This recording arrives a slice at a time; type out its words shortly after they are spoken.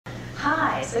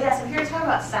Hi, so yes, I'm here to talk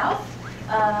about South.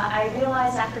 I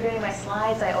realized after doing my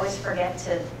slides, I always forget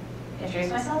to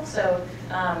introduce myself. So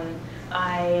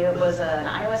I was an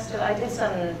iOS, I did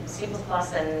some C++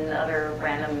 and other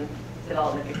random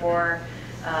development before,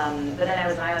 but then I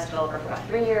was an iOS developer for about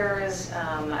 3 years.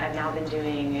 I've now been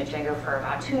doing Django for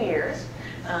about 2 years,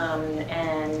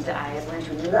 and I have learned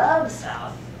to love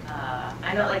South.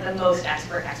 I'm not like the most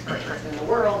expert person in the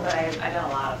world, but I've done a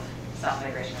lot of South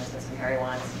migrations and some hairy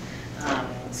ones.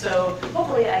 So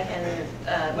hopefully I can,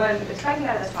 what I'm expecting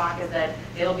out of this talk is that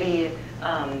it'll be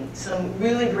some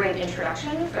really great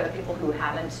introduction for the people who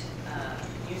haven't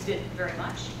used it very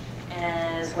much,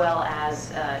 as well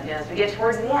as, as we get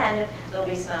towards the end, there'll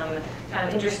be some kind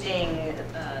of interesting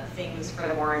things for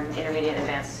the more intermediate and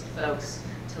advanced folks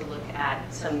to look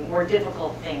at some more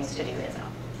difficult things to do in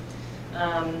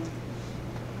South.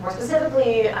 More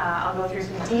specifically, I'll go through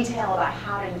some detail about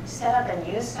how to set up and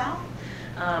use South.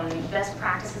 Best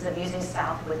practices of using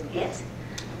South with Git.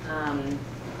 How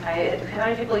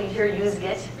many people here use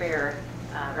Git for your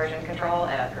version control?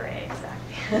 Oh, great,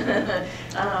 exactly.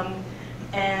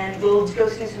 And we'll go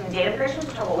through some data integrations,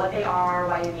 which are what they are,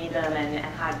 why you need them, and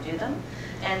how to do them.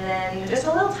 And then just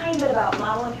a little tiny bit about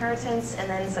model inheritance, and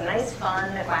then some nice,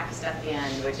 fun, wacky stuff at the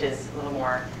end, which is a little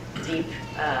more deep,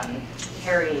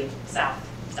 hairy South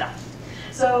stuff.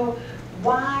 So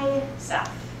why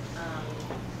South?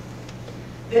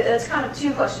 It's kind of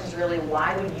two questions, really.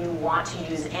 Why would you want to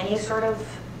use any sort of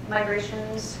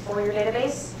migrations for your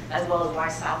database, as well as why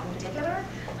South in particular?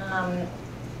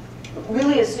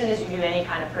 Really, as soon as you do any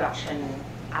kind of production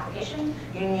application,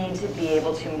 you need to be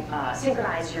able to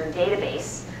synchronize your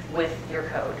database with your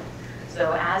code.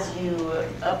 So as you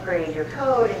upgrade your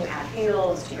code and you add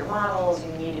fields to your models,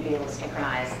 you need to be able to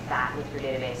synchronize that with your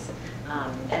database.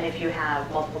 And if you have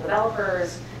multiple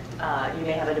developers, you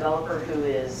may have a developer who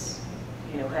is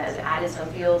who has added some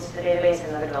fields to the database and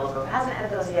another developer who hasn't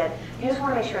added those yet. You just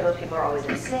want to make sure those people are always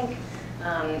in sync.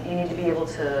 You need to be able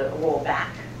to roll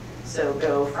back. So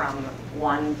go from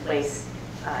one place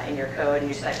in your code and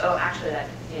you say, oh, actually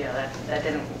that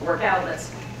didn't work out,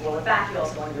 let's roll it back. You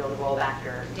also want to be able to roll back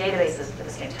your databases at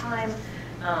the same time.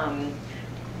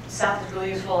 South is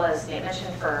really useful, as Nate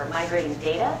mentioned, for migrating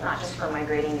data, not just for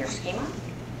migrating your schema.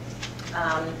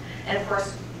 And of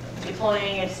course,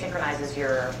 deploying it synchronizes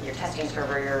your testing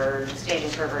server, your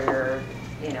staging server, your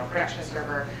production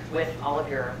server with all of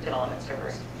your development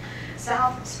servers.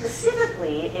 South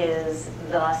specifically is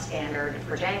the standard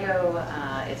for Django.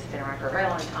 It's been around for a very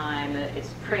long time. It's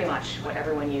pretty much what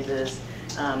everyone uses.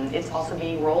 It's also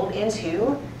being rolled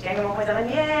into Django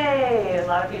 1.7. Yay! A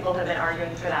lot of people have been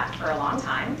arguing for that for a long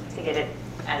time to get it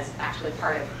as actually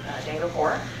part of Django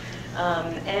core.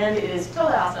 And it is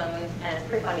totally awesome, and it's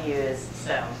pretty fun to use.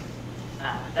 So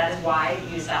that is why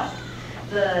you use South.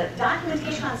 The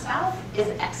documentation on South is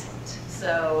excellent.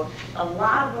 So a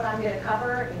lot of what I'm going to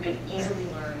cover, you could easily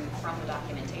learn from the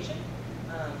documentation.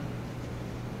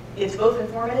 It's both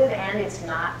informative and it's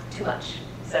not too much.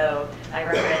 So I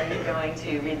recommend going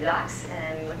to read the docs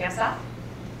and looking at South.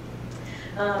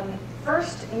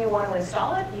 First, you want to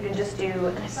install it. You can just do,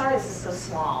 and sorry this is so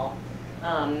small,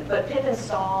 but pip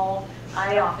install,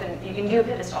 you can do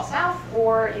pip install South,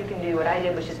 or you can do what I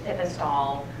did, which is pip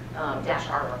install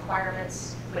 -r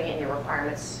requirements, putting it in your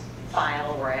requirements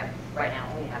file where I am right now.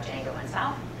 We have Django and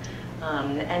South,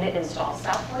 and it installs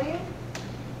South for you.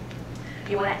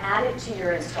 You want to add it to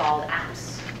your installed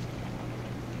apps.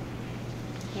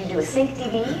 You do a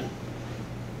syncdb,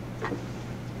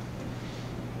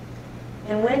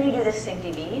 and when you do this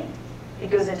syncdb, it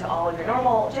goes into all of your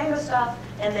normal Django stuff,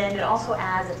 and then it also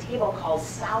adds a table called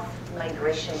South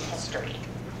Migration History.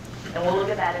 And we'll look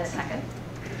at that in a second.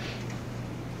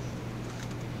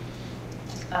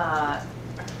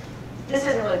 This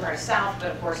isn't really part of South,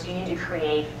 but of course you need to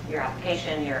create your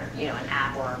application, an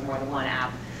app or more than one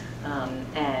app,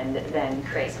 and then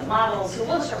create some models. So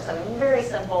we'll just start with something very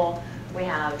simple. We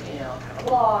have, kind of a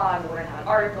blog. We're going to have an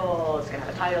article. It's going to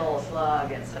have a title, a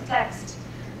slug, and some text.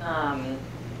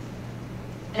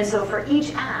 And so for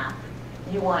each app,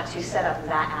 you want to set up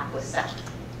that app with South.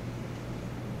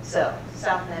 So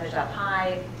South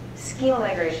manage.py, schema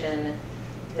migration,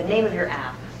 the name of your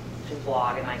app, which is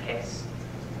blog in my case,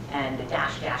 and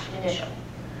 --initial.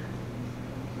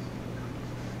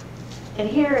 And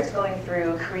here it's going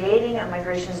through creating a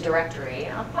migrations directory.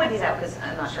 I'll point these out because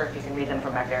I'm not sure if you can read them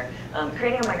from back there.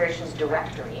 Creating a migrations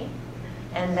directory,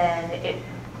 and then it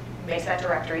makes that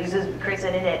directory, creates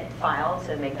an init file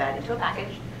to make that into a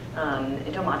package,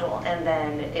 into a module, and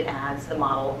then it adds the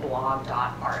model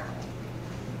blog.article.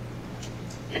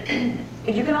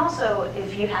 You can also,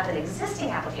 if you have an existing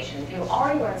application, if you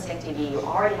already run SyncDB, you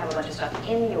already have a bunch of stuff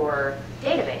in your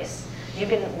database, you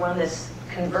can run this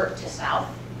convert to South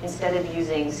instead of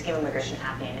using schema migration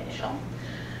app name initial.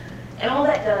 And all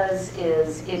that does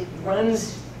is it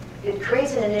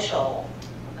creates an initial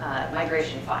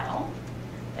migration file.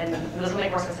 And this will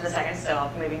make more sense in a second, so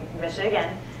I'll maybe mention it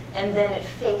again. And then it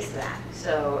fakes that,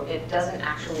 so it doesn't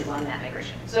actually run that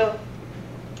migration. So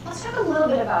let's talk a little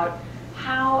bit about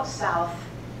how South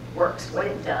works, what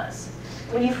it does.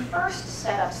 When you first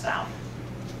set up South,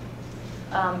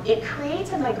 it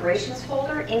creates a migrations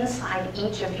folder inside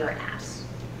each of your apps.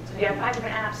 So if you have 5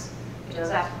 different apps, each of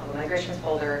those apps will have a migrations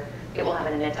folder. It will have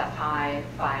an init.py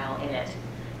file in it,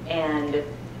 and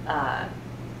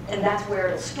that's where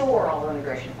it'll store all the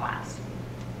migration files.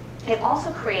 It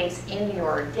also creates in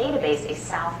your database a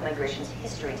South migrations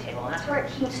history table, and that's where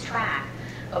it keeps track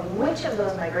of which of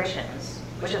those migrations,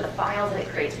 which of the files that it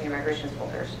creates in your migrations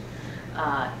folders,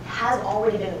 has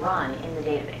already been run in the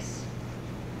database.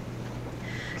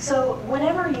 So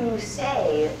whenever you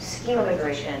say schema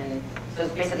migration, so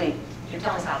basically you're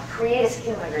telling South, create a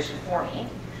schema migration for me,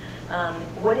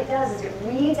 what it does is it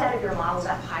reads out of your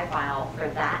models.py file for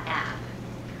that app,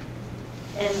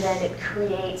 and then it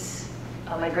creates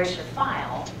a migration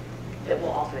file that will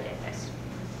alter the database.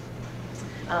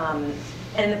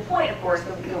 And the point, of course,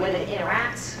 the way that it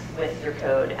interacts with your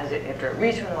code after it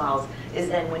reads from the models is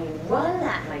then when you run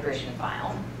that migration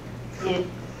file, it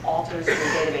alters the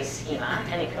database schema,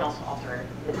 and it can also alter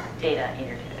the data in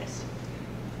your database.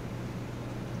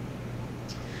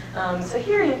 So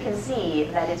here you can see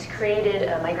that it's created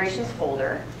a migrations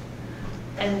folder,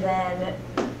 and then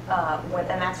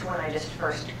and that's when I just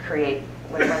first create,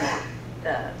 when I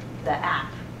run the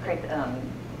app,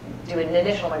 do an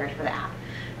initial migration for the app.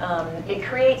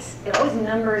 It always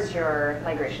numbers your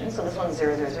migration, so this one's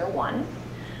 0001.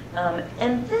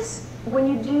 And this, when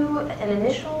you do an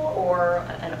initial or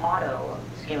an auto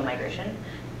schema migration,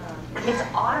 it's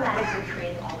automatically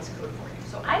creating all this code for you.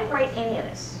 So I didn't write any of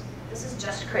this. This is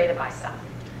just created by South.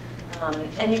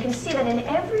 And you can see that in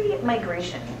every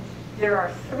migration, there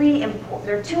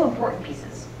are two important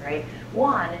pieces, right?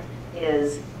 One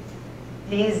is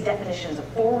these definitions of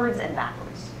forwards and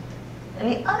backwards. And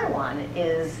the other one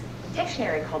is a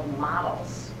dictionary called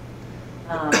models.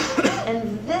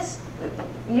 And this,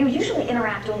 you usually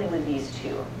interact only with these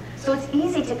two. So it's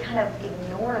easy to kind of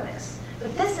ignore this.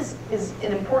 But this is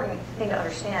an important thing to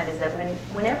understand, is that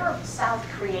whenever South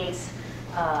creates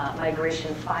a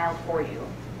migration file for you,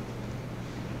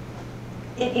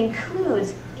 it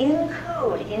includes in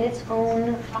code, in its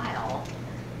own file,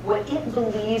 what it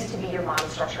believes to be your model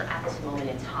structure at this moment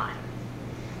in time.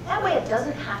 That way it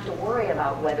doesn't have to worry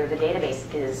about whether the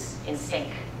database is in sync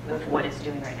with what it's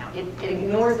doing right now. It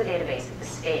ignores the database at this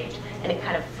stage, and it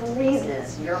kind of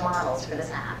freezes your models for this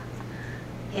app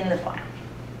in the file.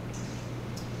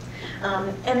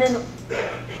 And then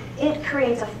it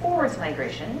creates a forwards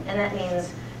migration, and that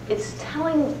means it's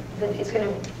telling that it's going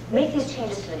to make these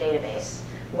changes to the database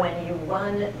when you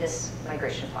run this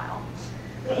migration file.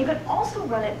 But you can also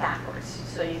run it backwards,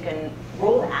 so you can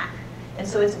roll back, and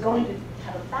so it's going to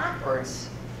have a backwards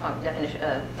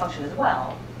function as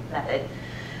well, method.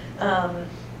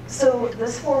 So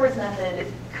this forwards method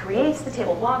creates the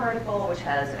table blog article, which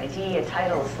has an ID, a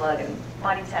title, a slug, and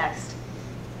body text.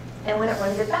 And when it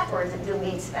runs it backwards, it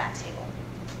deletes that table.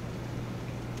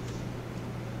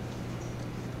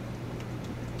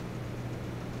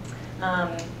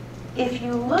 If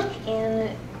you look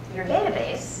in your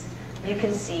database, you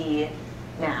can see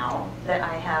now that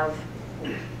I have,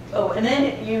 oh, and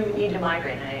then you need to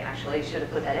migrate. And I actually should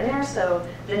have put that in there. So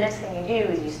the next thing you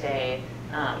do is you say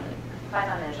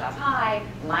Python manage.py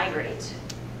migrate.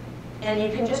 And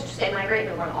you can just say migrate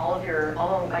and run all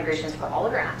the migrations for all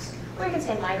of your apps. Or you can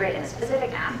say migrate in a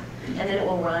specific app, and then it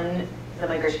will run the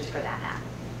migrations for that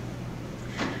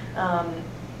app.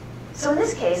 So in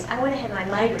this case, I went ahead and I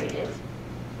migrated,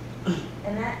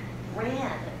 and that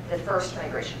ran the first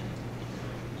migration.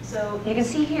 So you can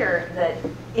see here that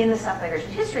in the South migration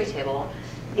history table,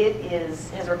 it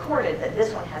has recorded that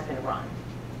this one has been run.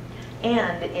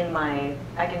 And in I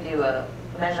can do a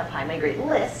manage.py migrate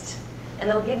list, and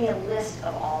it'll give me a list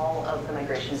of all of the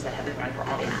migrations that have been run for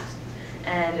all the apps.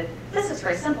 And this is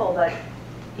very simple, but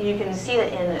you can see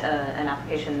that in an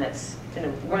application that's in a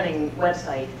running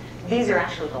website, these are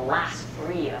actually the last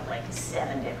 3 of like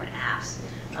 7 different apps.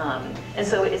 And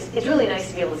so it's really nice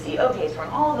to be able to see, okay, so on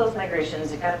all of those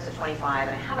migrations, it got up to 25,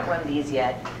 and I haven't run these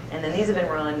yet, and then these have been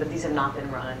run, but these have not been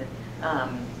run.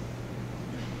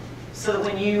 So that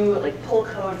when you pull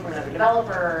code from another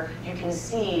developer, you can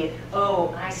see,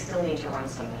 oh, I still need to run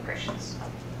some migrations.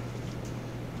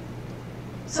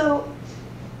 So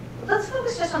let's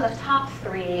focus just on the top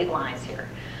 3 lines here.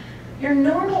 Your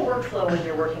normal workflow when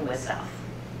you're working with stuff.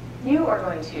 You are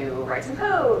going to write some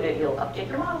code, you'll update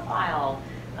your model file,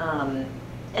 and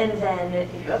then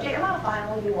if you update your model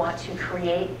file, you want to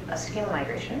create a schema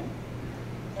migration,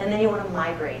 and then you want to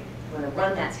migrate. You want to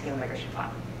run that schema migration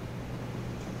file.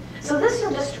 So this, you'll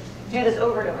just do this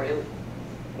over and over.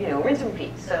 You'll, rinse and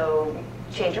repeat. So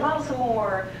change your model some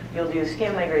more. You'll do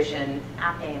schema migration,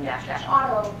 app name --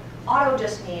 auto. Auto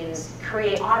just means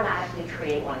automatically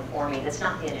create one for me. That's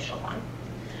not the initial one.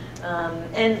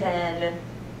 And then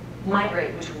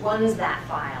migrate, which runs that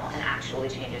file and actually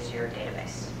changes your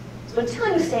database. So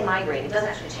until you say migrate, it doesn't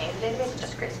actually change the database. It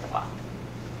just creates the file.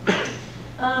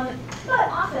 But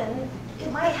often,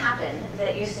 it might happen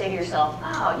that you say to yourself,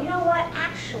 oh, you know what,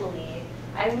 actually,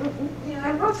 I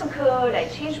wrote some code, I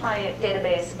changed my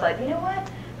database, but you know what,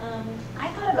 I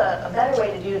thought of a better way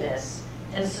to do this,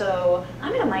 and so I'm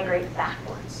going to migrate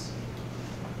backwards.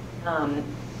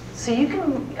 So you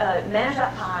can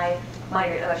manage.py,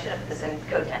 migrate, I should have put this in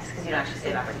code text because you don't actually say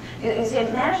it backwards. You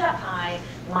say manage.py,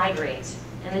 migrate,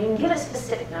 and then you can give a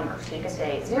specific number. So you can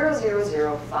say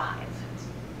 0005.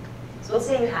 So let's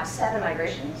say you have 7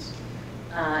 migrations.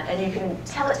 And you can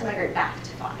tell it to migrate back to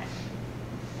 5.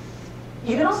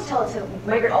 You can also tell it to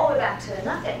migrate all the way back to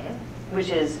nothing, which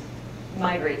is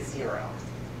migrate 0.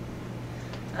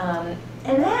 And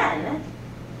then,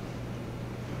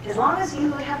 as long as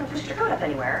you haven't pushed your code up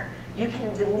anywhere, you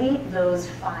can delete those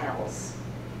files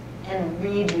and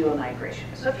redo a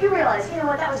migration. So if you realize, you know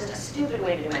what, that was just a stupid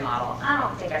way to do my model. I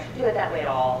don't think I should do it that way at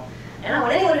all. And I don't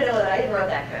want anyone to know that I even wrote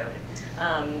that code.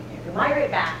 You can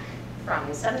migrate back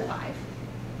from 7 to 5.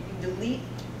 Delete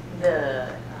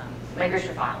the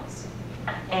migration files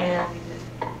and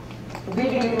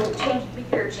redo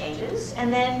your changes,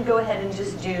 and then go ahead and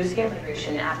just do schema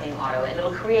migration app name auto, and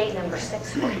it'll create number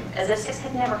 6 for you, as if 6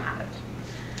 had never happened.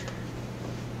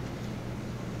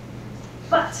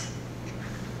 But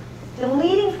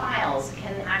deleting files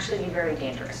can actually be very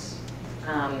dangerous.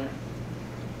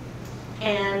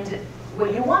 And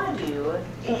what you want to do,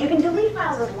 you can delete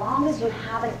files as long as you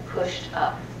haven't pushed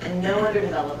up and no other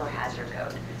developer has your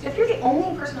code. So if you're the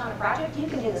only person on a project, you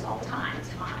can do this all the time, it's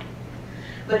fine.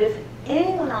 But if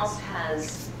anyone else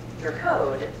has your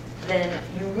code, then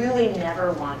you really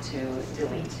never want to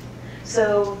delete.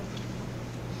 So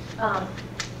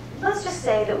let's just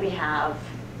say that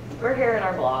we're here in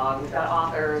our blog, we've got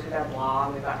authors, we've got a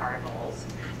blog, we've got articles.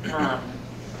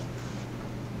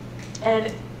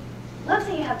 And let's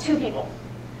say you have 2 people,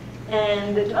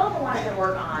 and the developer 1 is going to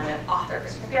work on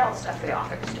authors, prepare all the stuff for the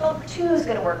authors. Developer 2 is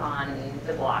going to work on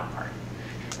the blog part.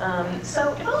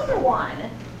 So developer 1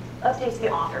 updates the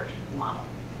author model,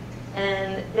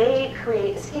 and they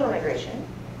create a schema migration,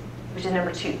 which is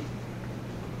number 2.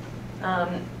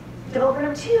 Developer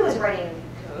number 2 is writing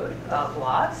code about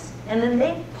blogs, and then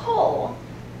they pull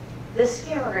this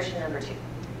schema migration number 2,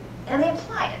 and they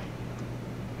apply it.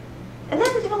 And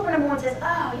then the developer number 1 says,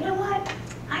 oh, you know what?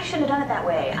 I shouldn't have done it that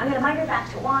way. I'm going to migrate back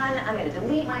to 1. I'm going to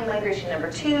delete my migration number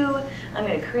 2. I'm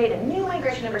going to create a new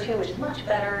migration number 2, which is much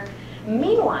better.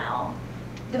 Meanwhile,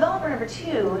 developer number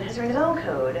 2 has written his own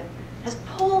code, has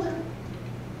pulled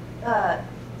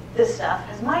this stuff,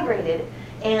 has migrated,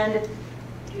 and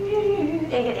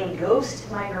they get a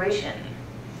ghost migration.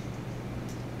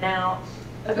 Now,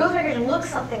 a ghost migration looks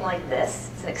something like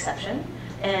this. It's an exception.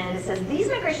 And it says these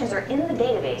migrations are in the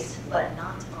database, but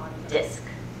not on disk.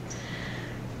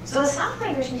 So the South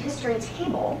Migration History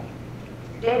table,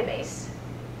 your database,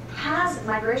 has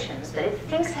migrations that it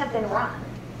thinks have been run,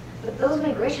 but those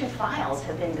migration files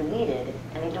have been deleted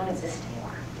and they don't exist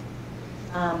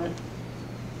anymore.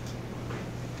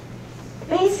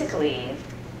 Basically,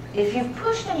 if you've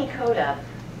pushed any code up,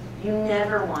 you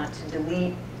never want to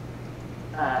delete,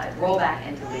 roll back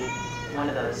and delete one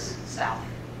of those South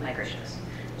migrations.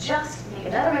 Just make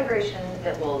another migration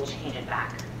that will change it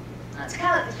back. It's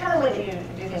kind of the way that you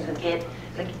do things with Git.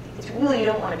 Like, it's really, you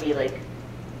don't want to be like,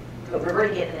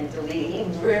 revert Git and then delete. You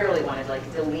rarely want to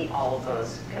delete all of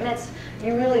those commits.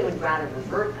 You really would rather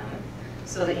revert them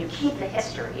so that you keep the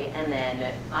history, and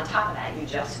then on top of that, you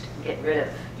just get rid of,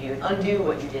 you undo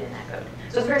what you did in that code.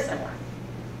 So it's very similar.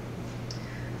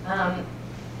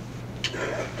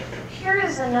 Here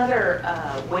is another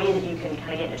way that you can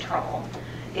kind of get into trouble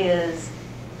is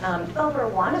developer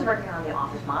 1 is working on the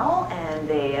author's model, and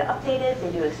they update it.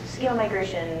 They do a schema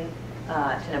migration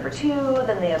to number 2.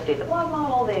 Then they update the blog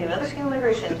model. They do another schema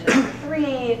migration to number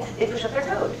 3. They push up their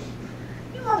code.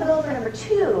 You Meanwhile, developer number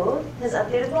 2 has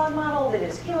updated the log model, they did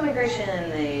a schema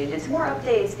migration, they did some more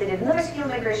updates, they did another schema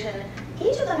migration.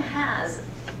 Each of them has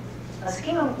a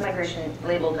schema migration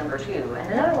labeled number 2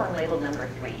 and another one labeled number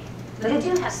 3. But they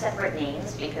do have separate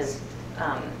names because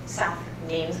South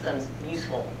names them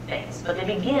useful things. But they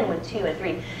begin with 2 and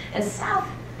 3. And South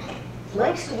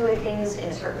likes to do things in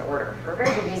a certain order for a very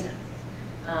good reason.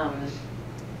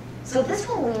 So this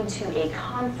will lead to a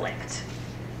conflict.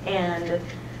 And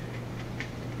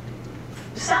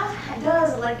South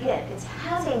does, like it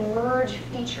has a merge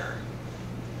feature.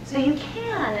 So you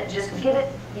can just give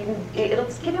it, it'll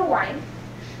just give you a warning,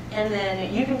 and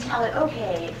then you can tell it,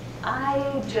 okay,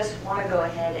 I just want to go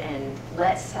ahead and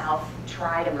let South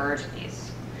try to merge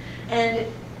these. And,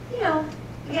 you know,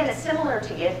 again, it's similar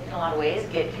to Git in a lot of ways.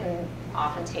 Git can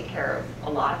often take care of a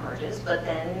lot of merges, but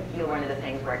then you'll run into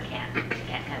things where it can't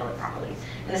handle it properly.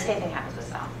 And the same thing happens with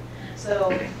South.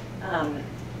 So,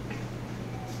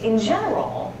 in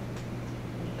general,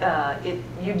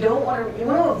 you want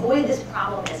to avoid this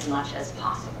problem as much as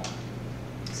possible.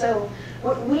 So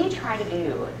what we try to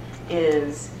do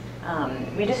is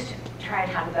we just try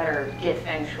to have a better Git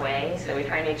feng shui. So we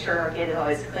try to make sure our Git is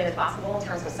always as clean as possible in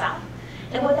terms of South.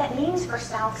 And what that means for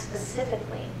South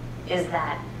specifically is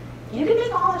that you can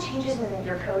make all the changes in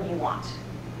your code you want.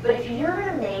 But if you're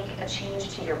going to make a change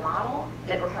to your model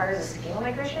that requires a schema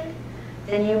migration,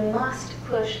 then you must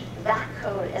push that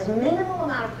code, as minimal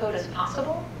amount of code as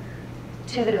possible,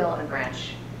 to the development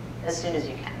branch as soon as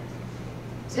you can.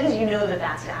 As soon as you know that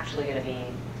that's actually going to be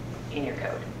in your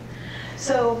code.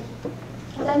 So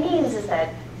what that means is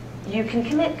that you can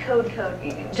commit code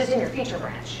just in your feature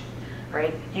branch,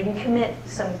 right? You can commit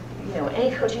some,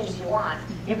 any code changes you want.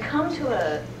 You come to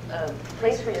a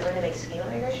place where you're going to make schema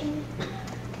migration.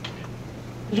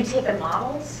 You take the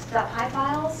models.py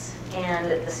files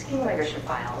and the schema migration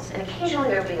files, and occasionally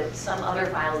there will be some other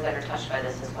files that are touched by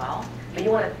this as well. But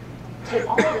you want to take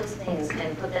all of those things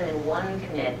and put them in one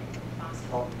commit, if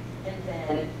possible, and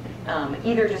then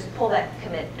either just pull that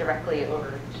commit directly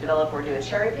over to develop or do a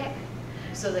cherry pick,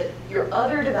 so that your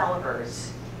other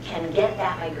developers can get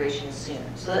that migration soon,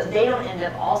 so that they don't end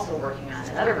up also working on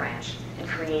another branch and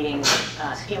creating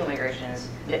schema migrations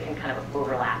that can kind of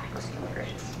overlap with schema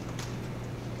migrations.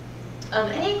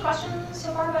 Any questions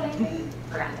so far about anything?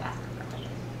 Forgot to ask a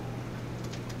question.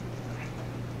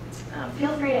 Okay.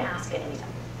 Feel free to ask at any time.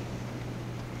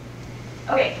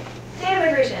 Okay, data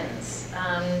migrations.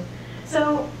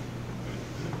 So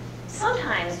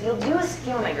sometimes you'll do a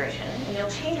schema migration and you'll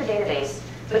change your database,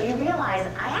 but you realize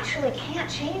I actually can't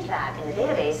change that in the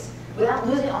database without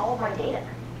losing all of my data.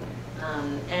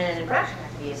 And in production, that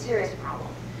can be a serious problem.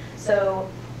 So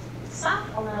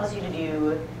SOP allows you to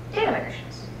do data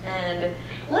migrations. And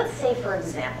let's say, for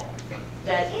example,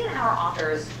 that in our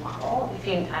authors model, I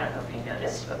don't know if you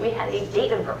noticed, but we had a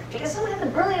date of birth, because someone had the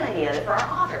brilliant idea that for our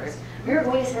authors, we were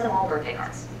going to send them all birthday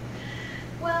cards.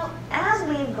 Well, as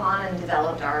we've gone and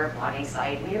developed our blogging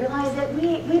site, we realized that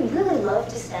we really love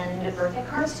to send birthday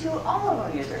cards to all of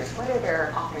our users, whether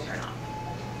they're authors or not.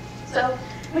 So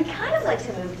we kind of like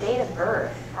to move date of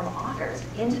birth from authors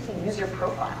into the user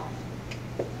profile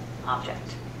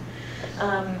object.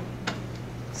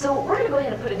 So we're going to go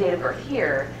ahead and put a date of birth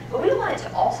here, but we want it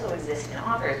to also exist in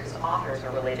authors because authors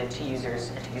are related to users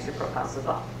and to user profiles as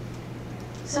well.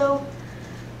 So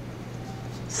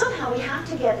somehow we have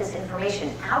to get this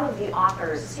information out of the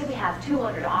authors. Say we have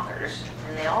 200 authors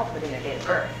and they all put in their date of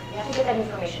birth. We have to get that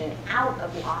information out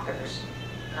of the authors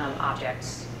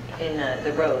objects in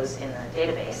the rows in the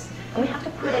database. And we have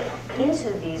to put it into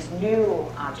these new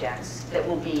objects that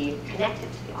will be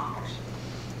connected to the authors.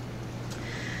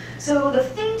 So the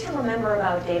thing to remember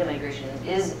about data migration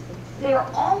is they are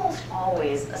almost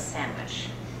always a sandwich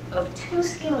of two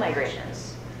schema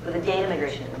migrations with a data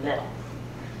migration in the middle.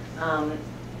 And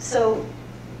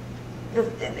the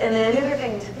other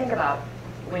thing to think about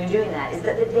when you're doing that is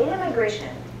that the data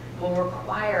migration will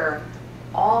require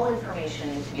all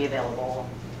information to be available.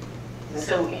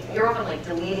 So you're often like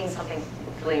deleting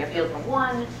a field from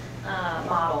one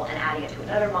model and adding it to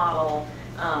another model.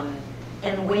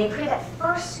 And when you create that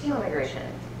first schema migration,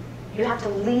 you have to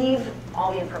leave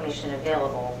all the information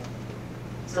available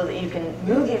so that you can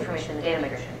move the information in the data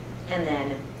migration and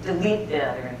then delete the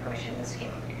other information in the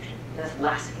schema migration, in the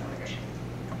last schema migration.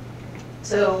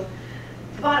 So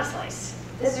the bottom slice,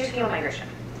 this is your schema migration.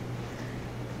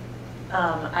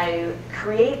 I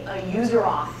create a user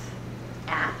auth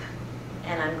app,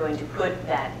 and I'm going to put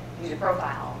that user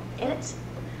profile in it.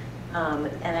 And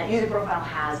that user profile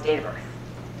has date of birth.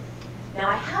 Now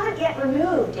I haven't yet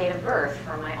removed date of birth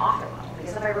from my author model,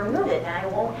 because if I remove it, then I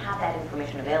won't have that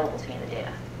information available to me in the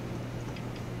data.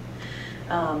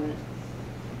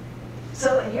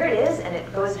 So here it is, and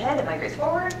it goes ahead, it migrates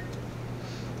forward.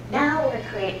 Now we're going to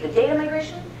create the data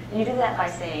migration, and you do that by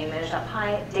saying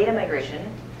manage.py data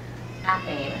migration, app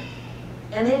name,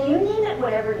 and then you name it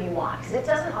whatever you want, because it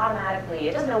doesn't automatically,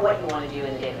 it doesn't know what you want to do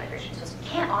in the data migration, so it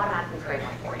can't automatically create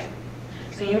one for you.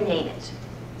 So you name it.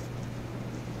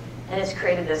 And it's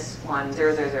created this one,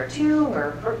 0002,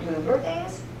 move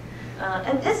birthdays.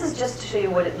 And this is just to show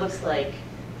you what it looks like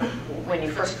when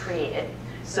you first create it.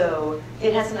 So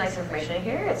it has some nice information in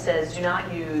here. It says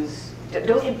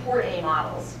don't import any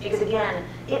models, because again,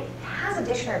 it has a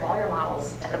dictionary of all your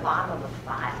models at the bottom of the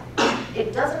file.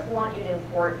 It doesn't want you to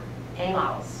import any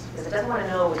models, because it doesn't want to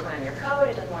know what's going on in your code,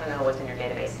 it doesn't want to know what's in your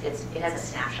database. It has a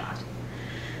snapshot.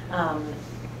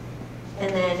 And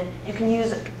then you can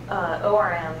use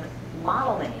ORM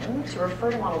model name to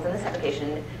refer to models in this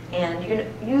application, and you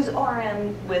can use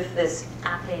ORM with this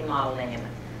app name model name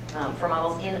for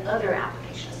models in other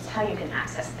applications. It's how you can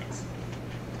access things.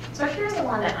 So here's the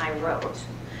one that I wrote,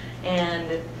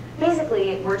 and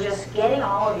basically we're just getting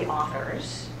all of the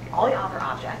authors, all the author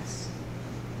objects,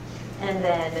 and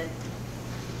then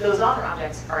those author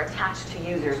objects are attached to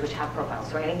users which have profiles.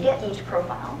 So we're going to get each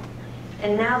profile,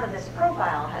 and now that this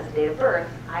profile has a date of birth,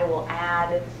 I will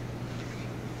add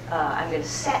I'm going to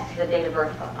set the date of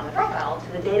birth on the profile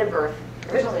to the date of birth,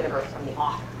 original date of birth from the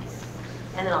author,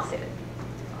 and then I'll save it.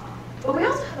 But we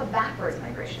also have a backwards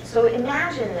migration. So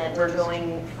imagine that we're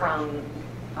going from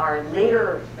our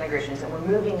later migrations and we're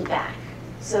moving back.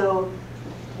 So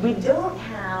we don't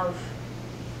have,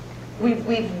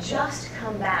 we've just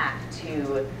come back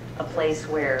to a place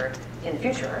where in the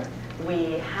future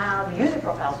we have user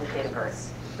profiles with date of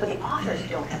births, but the authors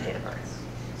don't have date of births.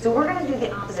 So we're going to do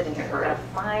the opposite in here. We're going to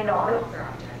find all the author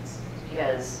objects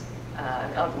because,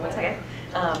 one second,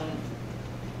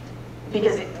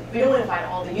 because we only find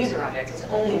all the user objects. It's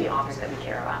only the authors that we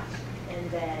care about. And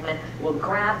then we'll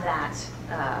grab that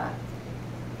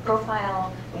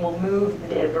profile, and we'll move the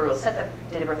date of birth. We'll set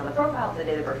the date of birth on the profile to the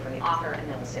date of birth from the author, and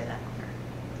then we'll save that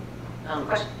author.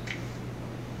 Question?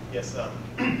 Yes,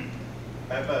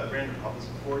 I've ran into problems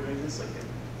before doing this. Like,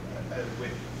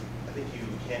 I think you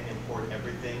can't import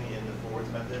everything in the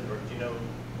forwards method, or do you know,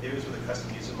 maybe it was with a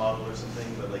custom user model or something,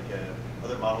 but like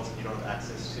other models that you don't have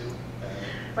access to?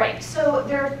 Right, so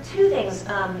there are two things.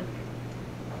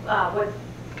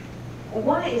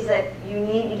 One is that you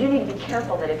do need to be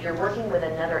careful that if you're working with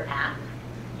another app,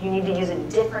 you need to use a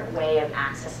different way of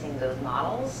accessing those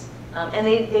models. And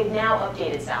they've now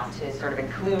updated South to sort of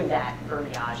include that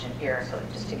verbiage in here, so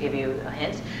just to give you a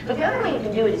hint. But the other way you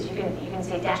can do it is you can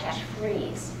say --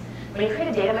 freeze. When you create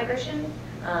a data migration,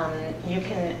 you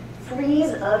can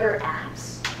freeze other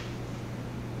apps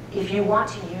if you want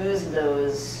to use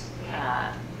those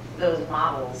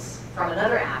models from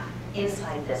another app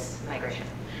inside this migration.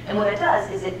 And what it does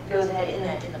is it goes ahead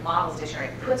in the models dictionary,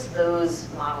 puts those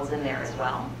models in there as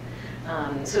well.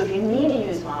 So if you need to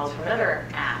use models from another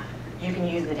app, you can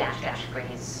use the --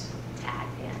 freeze tag at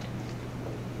the end.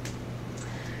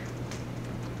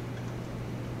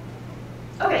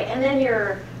 Okay, and then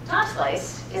your top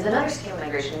slice is another schema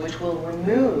migration which will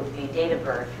remove the date of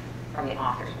birth from the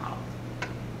author's model.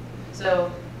 So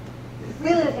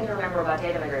really the thing to remember about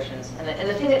data migrations, and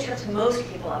the thing that trips most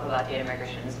people up about data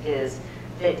migrations is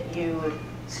that you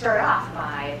start off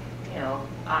by,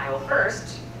 I will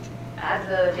first add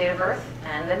the date of birth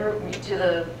and then to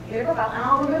the user profile, and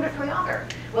I'll remove it from the author.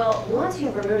 Well, once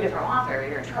you've removed it from author,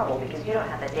 you're in trouble because you don't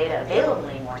have that data available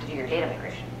anymore to do your data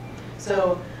migration.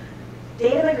 So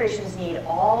data migrations need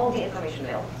all the information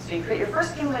available. So you create your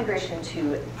first schema migration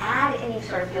to add any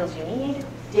sort of fields you need,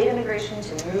 data migration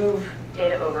to move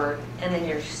data over, and then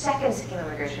your second schema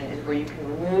migration is where you can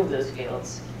remove those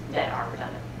fields that are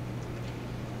redundant.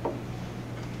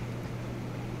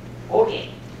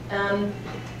 Okay.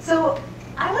 So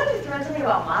I wanted to throw in something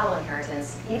about model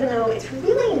inheritance, even though it's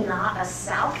really not a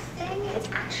South thing, it's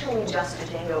actually just a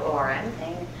Django ORM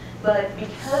thing. But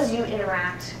because you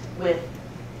interact with,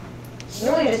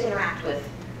 normally you just interact with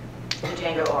the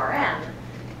Django ORM,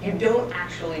 you don't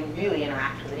actually really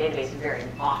interact with the database very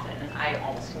often. I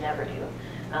almost never do,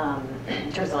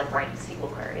 in terms of like writing SQL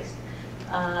queries.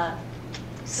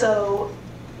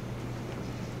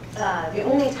 The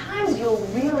only times you'll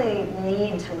really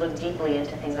need to look deeply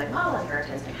into things like model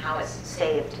inheritance and how it's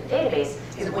saved to the database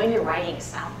is when you're writing a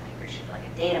South migration, like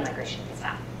a data migration in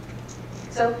South.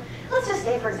 So let's just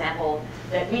say, for example,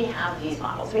 that we have these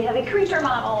models. We have a creature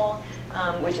model,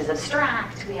 which is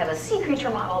abstract. We have a sea creature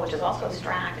model, which is also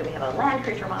abstract. And we have a land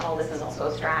creature model. This is also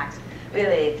abstract. We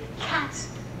have a cat.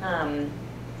 And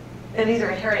these are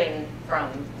inheriting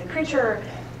from the creature.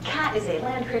 Cat is a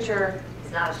land creature.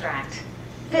 It's not abstract.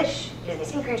 fish is a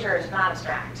C creature, it's not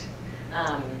abstract.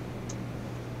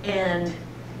 And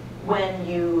when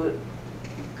you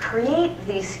create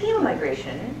the schema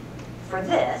migration for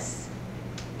this,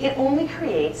 it only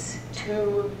creates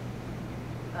 2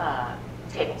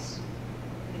 tables.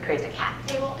 It creates a cat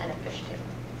table and a fish table.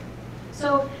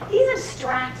 So these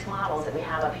abstract models that we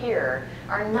have up here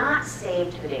are not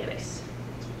saved to the database.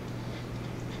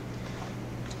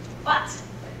 But,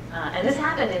 and this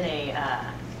happened in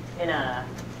an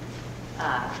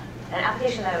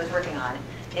application that I was working on,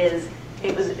 it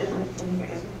was a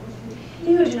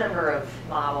huge number of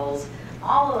models,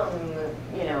 all of them,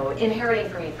 inheriting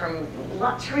from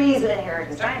trees of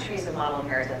inheritance, giant trees of model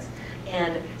inheritance.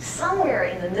 And somewhere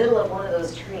in the middle of one of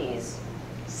those trees,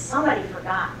 somebody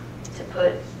forgot to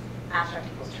put abstract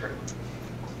equals true.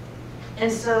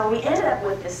 And so we ended up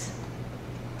with this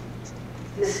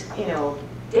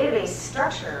database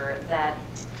structure that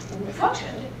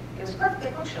functioned. It was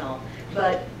perfectly functional,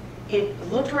 but it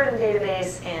looked weird in the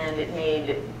database and it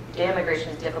made data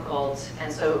migrations difficult,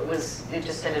 and so it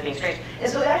just ended up being strange.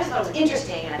 And so I just thought it was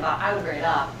interesting, and I thought I would bring it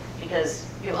up because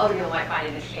other people might find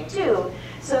it interesting too.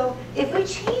 So if we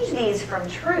change these from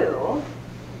true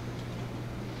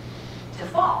to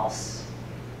false,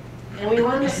 and we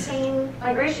run the same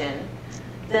migration,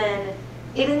 then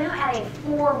it is now adding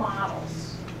 4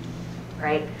 models,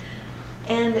 right?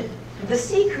 And the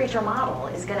C creature model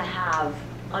is going to have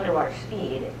underwater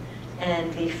speed,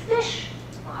 and the fish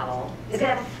model is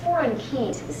going to have a foreign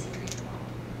key to the C creature model.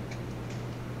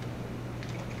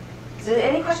 So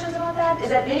any questions about that? Is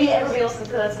that maybe everybody else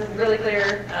that's really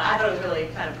clear? I thought it was really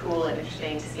kind of cool and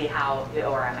interesting to see how the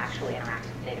ORM actually interacts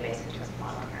with the database, which was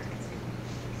model inheritance.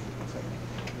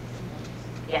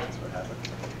 Yeah. That's what happened.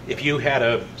 If you had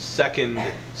a second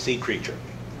C creature,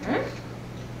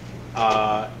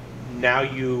 now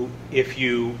if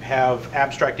you have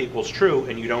abstract equals true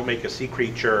and you don't make a C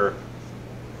creature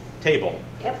table,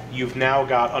 you've now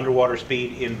got underwater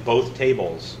speed in both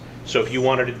tables. So if you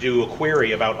wanted to do a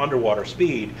query about underwater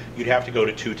speed, you'd have to go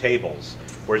to 2 tables.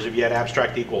 Whereas if you had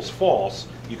abstract equals false,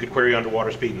 you could query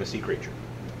underwater speed in the C creature.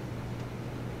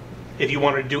 If you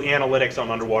wanted to do analytics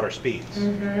on underwater speeds.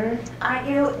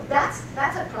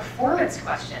 That's a performance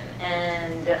question,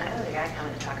 and I know the guy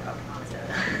coming to talk about performance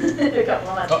in a couple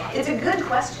of months. It's a good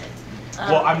question.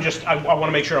 Well, I want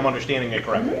to make sure I'm understanding it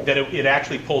correctly. That it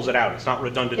actually pulls it out. It's not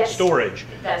redundant storage.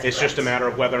 It's just a matter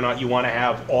of whether or not you want to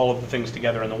have all of the things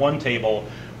together in the one table,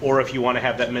 or if you want to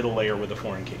have that middle layer with a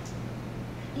foreign key.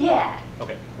 Yeah.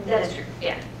 Okay. That is true.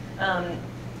 Yeah.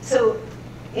 So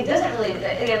it doesn't really,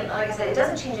 again, like I said, it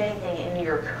doesn't change anything in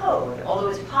your code, although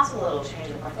it's possible it'll change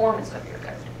the performance of your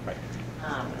code. Right.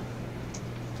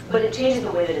 But it changes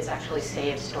the way that it's actually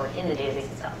saved, stored in the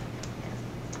database itself.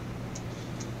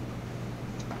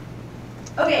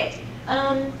 Okay,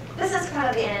 this is kind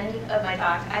of the end of my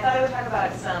talk. I thought I would talk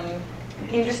about some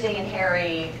interesting and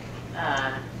hairy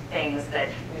things that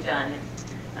we've done.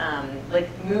 Like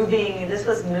moving, this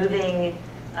was moving,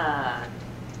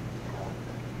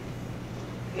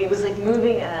 it was like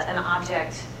moving an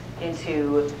object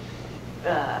into,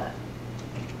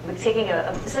 like taking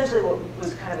essentially what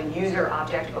was kind of a user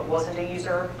object but wasn't a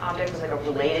user object, it was like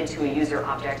related to a user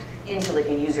object into like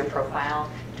a user profile,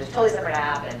 which is a totally separate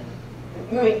app, and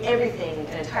moving everything,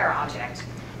 an entire object,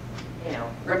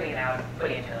 ripping it out,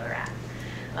 putting it into another app.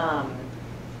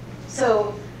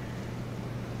 So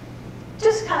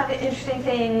just kind of interesting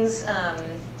things.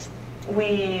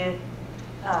 We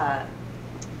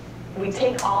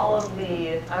take all of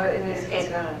the, in this case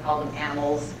we're going to call them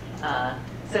animals.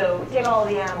 So we take all of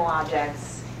the animal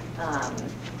objects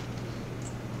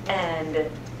and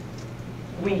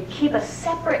we keep a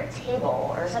separate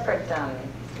table or a separate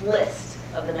list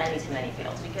of the many-to-many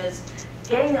fields, because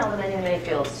getting all the many-to-many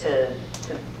fields to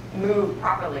move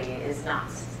properly is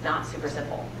not super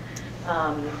simple.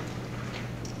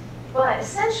 But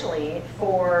essentially,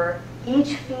 for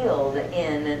each field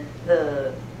in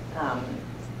the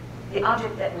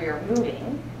object that we are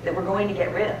moving, that we're going to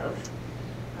get rid of,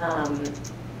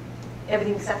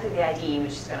 everything except for the ID,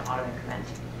 which is going to auto-increment,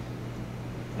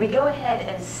 we go ahead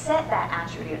and set that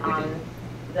attribute on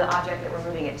the object that we're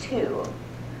moving it to.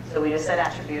 So we just set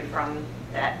attribute from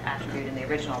that attribute in the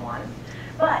original one.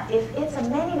 But if it's a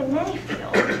many-to-many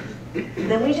field,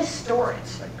 then we just store it.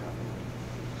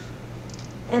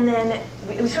 And then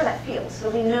we store that field, so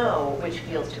we know which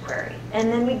fields to query.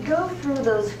 And then we go through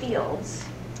those fields,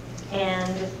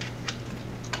 and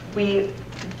we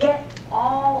get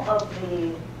all of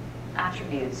the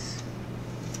attributes,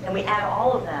 and we add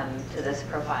all of them to this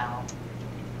profile,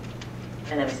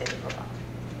 and then we save the profile.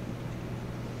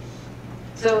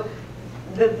 So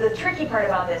the tricky part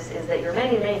about this is that your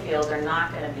many fields are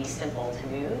not going to be simple to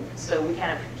move. So we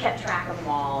kind of kept track of them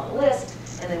all in a list,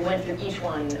 and then went through each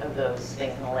one of those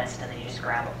things in the list, and then you just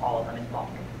grab all of them in bulk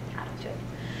and add them to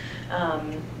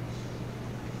it.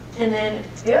 And then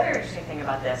the other interesting thing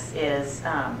about this is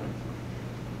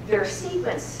there are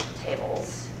sequence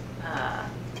tables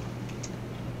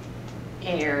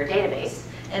in your database,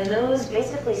 and those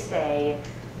basically say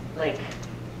like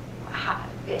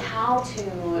how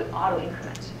to auto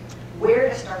increment, where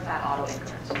to start that auto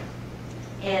increment.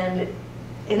 And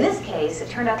in this case, it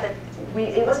turned out that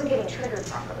it wasn't getting triggered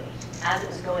properly as it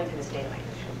was going through this data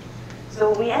migration. So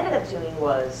what we ended up doing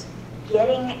was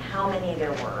getting how many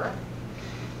there were,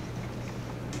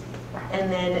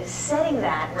 and then setting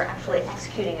that. We're actually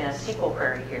executing a SQL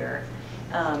query here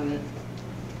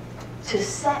to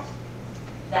set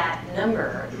that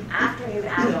number after you've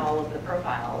added all of the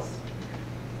profiles.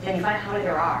 Then you find out how many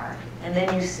there are, and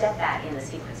then you set that in the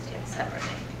sequence table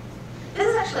separately. This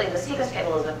is actually, the sequence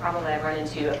table is a problem that I've run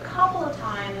into a couple of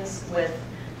times with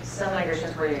some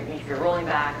migrations where you're rolling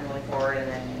back and rolling forward, and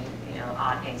then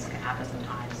odd things can happen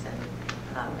sometimes.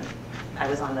 And I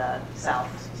was on the South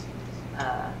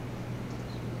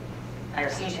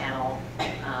IRC channel,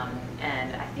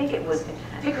 and I think it was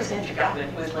Andrew Goodman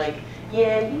who was like,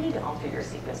 "Yeah, you need to alter your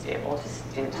sequence table.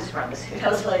 Just run this." I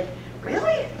was like,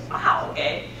 "Really? Wow,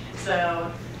 okay."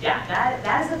 So yeah,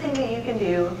 that is the thing that you can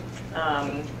do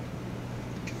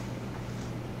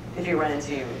if you run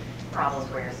into problems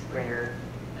where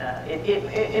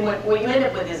what you end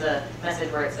up with is a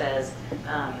message where it says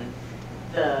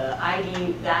the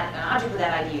ID, that an object with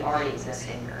that ID already exists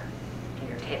in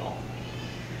your table.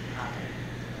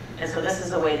 And so this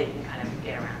is a way that you can kind of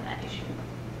get around that issue.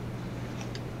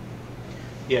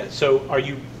 Yeah, so are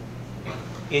you,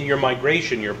 in your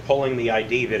migration, you're pulling the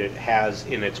ID that it has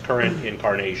in its current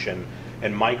incarnation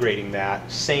and migrating that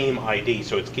same ID,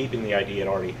 so it's keeping the ID it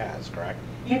already has, correct?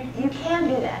 You can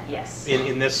do that, yes.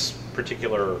 In this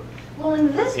particular Well,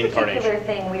 in this incarnation. particular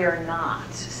thing, we are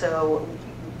not. So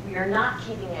we are not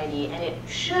keeping the ID, and it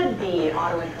should be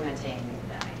auto-incrementing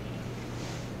the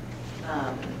ID.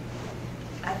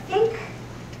 I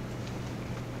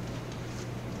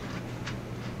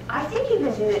think you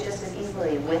can do it just as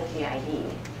easily with the ID,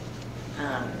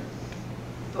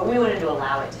 but we wanted to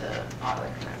allow it to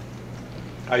auto-increment.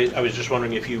 I was just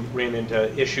wondering if you ran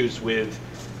into issues with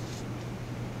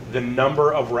the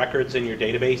number of records in your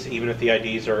database, even if the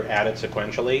IDs are added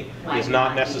sequentially, is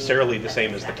not necessarily the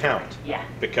same as the count. Yeah.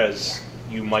 Because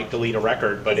you might delete a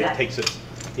record, but it takes its,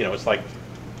 it's like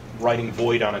writing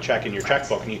void on a check in your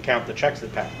checkbook, and you count the checks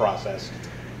that processed,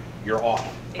 you're off.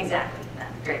 Exactly.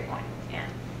 Great point. Yeah.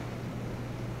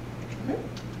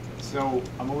 So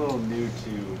I'm a little new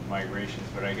to migrations,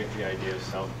 but I get the idea.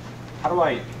 So how do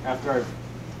I, after I've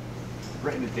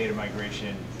written a data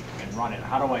migration and run it,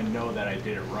 how do I know that I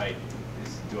did it right?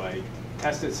 Do I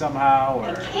test it somehow? Or?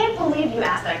 I can't believe you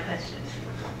asked that question.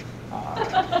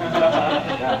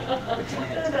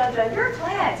 Your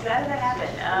plans, how did that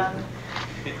happen?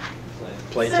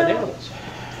 Plants and animals.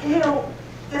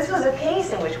 This was a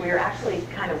case in which we were actually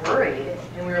kind of worried,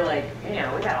 and we were like, we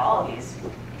got all of these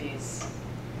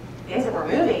things that we're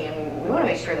moving, and we want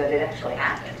to make sure that it actually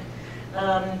happened.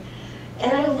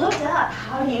 And I looked up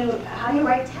how do you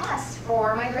write tests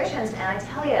for migrations, and I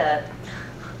tell you,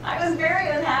 I was very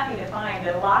unhappy to find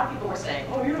that a lot of people were saying,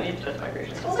 "Oh, you don't need to test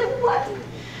migrations." I was like, "What?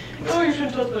 Oh, you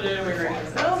shouldn't test the data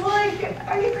migrations." I was like,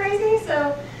 "Are you crazy?"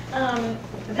 So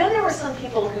then there were some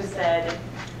people who said,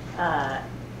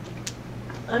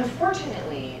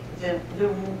 unfortunately,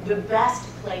 the best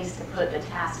place to put the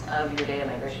test of your data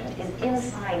migration is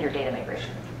inside your data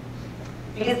migration.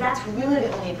 Because that's really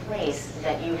the only place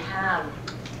that you have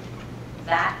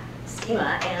that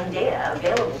schema and data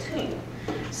available to you.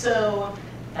 So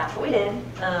that's what we did,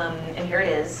 and here it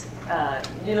is.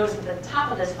 You notice at the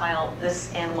top of this file, this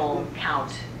animal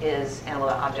count is animal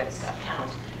object stuff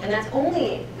count, and that's the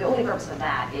only purpose of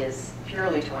that is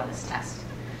purely to run this test.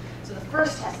 So the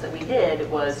first test that we did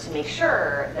was to make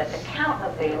sure that the count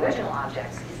of the original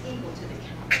objects is equal to the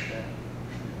count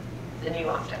of the new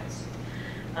objects.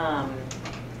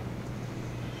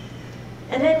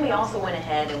 And then we also went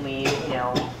ahead and we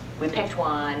picked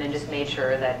one and just made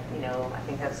sure that, I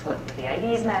think that's what the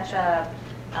IDs match up.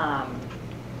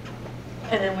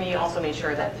 And then we also made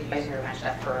sure that the user matched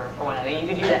up for one of them. You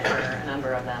could do that for a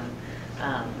number of them.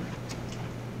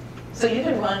 So you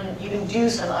can do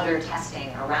some other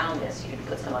testing around this. You can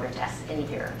put some other tests in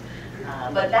here.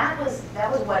 But that was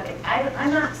what,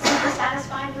 I'm not super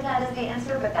satisfied with that as the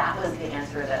answer, but that was the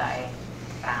answer that I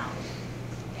found.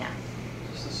 Yeah.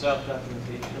 Is the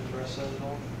self-documentation for us at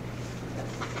all?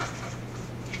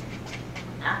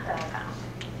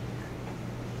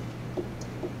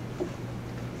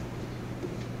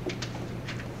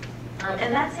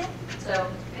 And that's it. So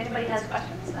if anybody has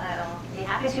questions, I'll be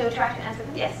happy to try to answer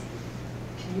them. Yes?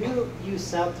 Can you use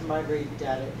South to migrate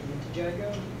data into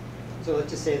Django? So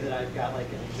let's just say that I've got like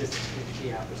an existing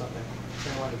PHP app or something,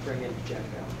 and I want to bring in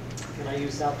Django. Can I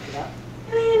use South for that?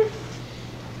 I mean,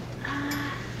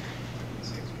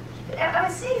 I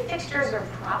would say fixtures are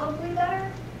probably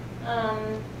better.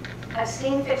 I've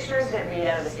seen fixtures that read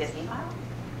out of the CSV file.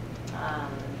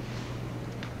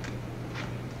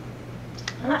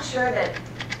 I'm not sure that,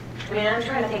 I mean, I'm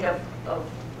trying to think of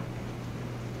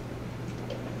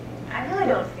I really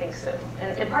don't think so.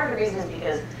 And part of the reason is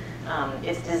because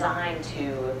it's designed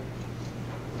to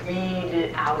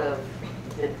read out of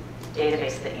the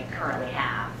database that you currently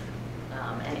have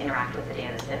and interact with the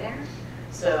data that's in there.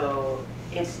 So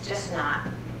it's just not,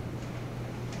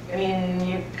 I mean,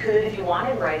 you could, if you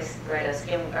wanted, write a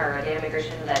schema or a data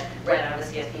migration that read out of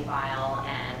the CSV file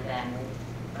and then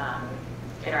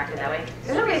interacted that way.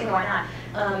 There's no reason why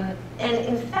not. And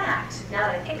in fact, now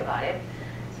that I think about it,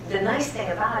 the nice thing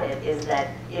about it is that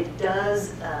it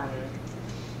does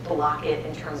block it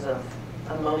in terms of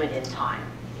a moment in time,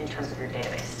 in terms of your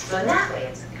database. So in that way,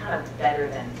 it's kind of better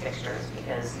than fixtures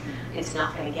because it's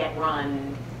not going to get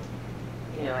run,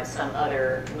 you know, at some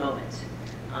other moment.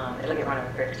 It'll get run at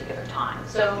a very particular time.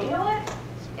 So you know what?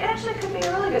 It actually could be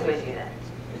a really good way to do that.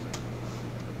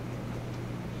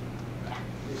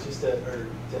 It's just to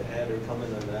add or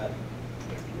comment on that.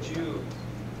 Would you,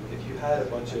 if you had a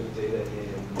bunch of data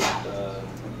in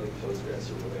like Postgres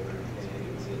or whatever, and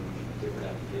it was in a different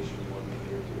application, you want to make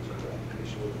it into a Django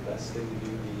application, would the best thing to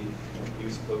do be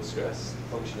use Postgres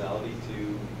functionality to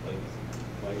like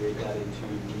migrate that into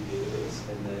a new database,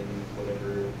 and then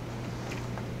whatever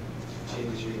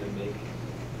changes you're going to make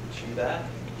to that,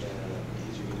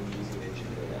 because you're going to be using it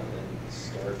right now, and then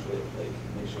start with like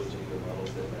initial Django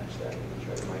models that match that, and then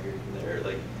try to migrate from there.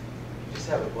 Like, you just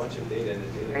have a bunch of data in a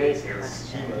database and a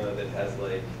schema that has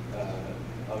like a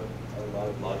lot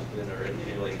of logic in it already, and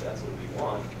you're like, that's what we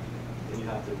want. Then you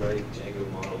have to write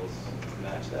Django models to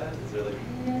match that. Is there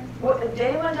like? Did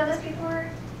anyone done this before?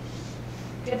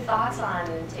 Good thoughts on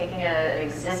taking an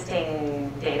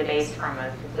existing database from a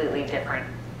completely different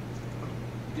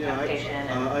application?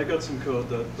 I got some code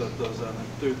that does that.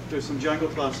 There's some Django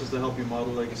classes that help you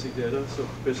model legacy data. So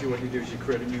basically what you do is you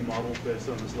create a new model based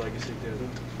on this legacy data.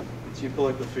 So you pull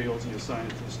out the fields and you assign it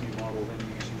to this new model,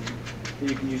 then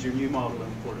you can use your new model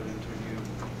and import it into a new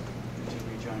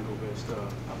Django-based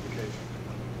application.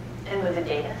 And with the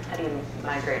data, how do you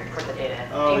migrate for the data?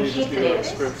 Oh, do you you keep just the do database?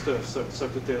 scripts to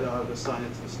suck the data out, assign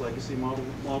it to this legacy model,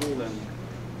 then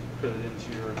put it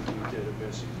into your new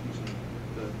database using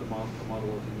the model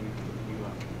of the new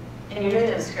app. And you're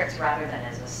doing those scripts rather than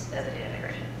as a data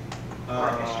migration?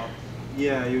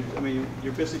 Yeah,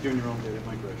 you're basically doing your own data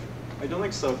migration. I don't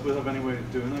think South would have any way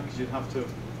of doing that because you'd have to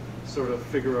sort of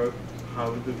figure out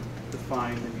how to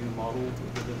define the new model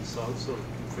within South, so you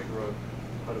can figure out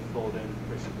how to pull it in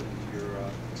basically into your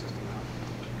existing app.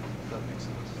 If that makes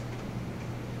sense.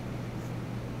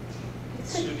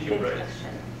 It's So a do you good write?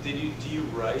 question. Do you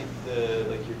write the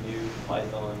like your new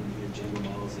Python, your Django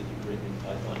models that you've written in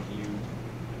Python? Do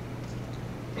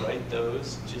you write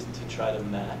those just to try to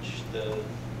match the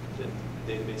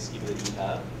database schema that you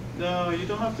have? No, you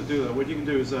don't have to do that. What you can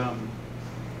do is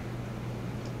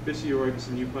basically you're writing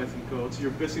some new Python code. So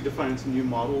you're basically defining some new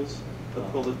models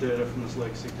that pull the data from this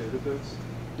legacy database.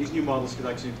 These new models could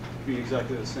actually be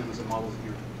exactly the same as the models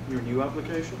in your new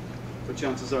application, but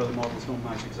chances are the models don't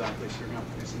match exactly, so you're going to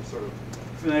have to do some sort of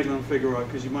finagling and figure out,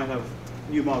 because you might have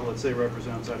a new model that say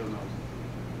represents, I don't know,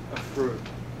 a fruit,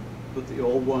 but the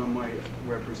old one might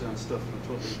represent stuff in a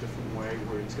totally different way,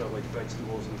 where it's got like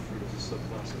vegetables and the fruit is a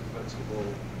subclass of vegetable,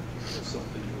 or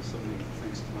something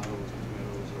thinks tomatoes or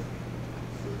tomatoes or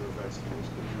fruit or vegetables.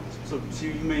 But, you know, so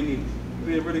you may need,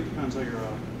 it really depends how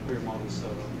your model's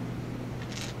set up.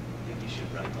 I think you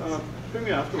should run this.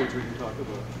 Maybe afterwards we can talk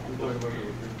about it. We'll talk about it.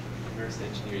 Reverse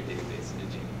engineer your database into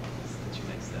Django models. That's your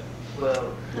next step.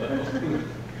 Whoa. Whoa.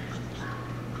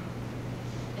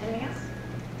 Anything else?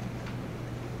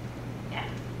 Yeah.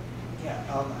 Yeah,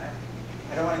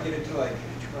 I don't want to get into like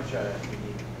too much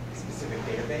specific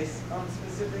database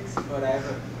specifics, but I have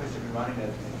a question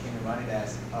came to mind to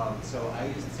ask. So I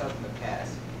used South in the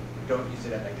past, don't use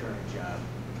it at my current job,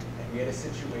 and we had a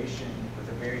situation with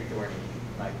a very thorny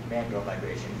manual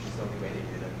migration, which is the only way they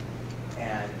did it.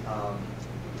 And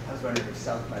I was wondering if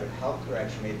South might have helped or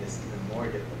actually made this even more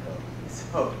difficult.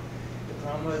 So the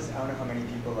problem was, I don't know how many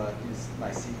people use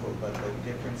MySQL, but the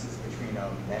differences between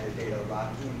metadata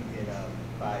locking in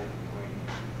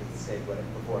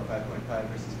before 5.5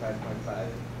 versus 5.5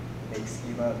 makes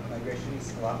schema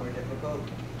migrations a lot more difficult.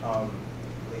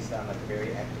 placed on like a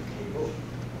very active table.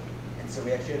 And so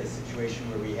we actually had a situation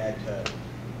where we had to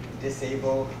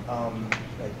disable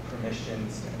like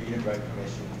permissions, read and write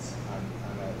permissions on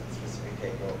a specific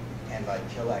table, and like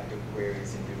kill active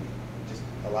queries and do just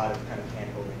a lot of kind of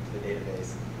hand-holding to the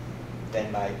database.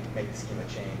 Then like make the schema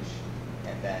change,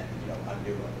 and then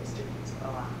undo all those changes.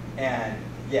 Oh, wow. And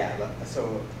yeah,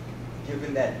 so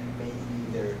given that maybe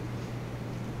there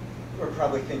were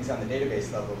probably things on the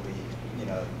database level we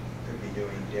could be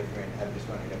doing different, I'm just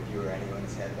wondering if you or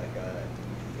anyone's had like a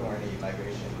thorny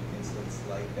migration instance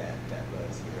like that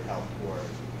was either helped or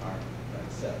harmed.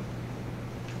 So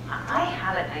I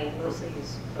haven't. I mostly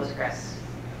use Postgres.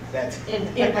 that's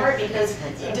In part because,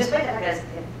 despite the fact that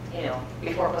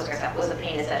before Postgres was a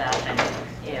pain to set up and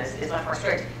it's much more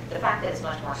strict, the fact that it's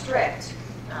much more strict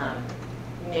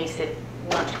makes it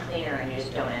much cleaner, and you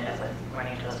just don't end up with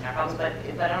running into those kind of problems.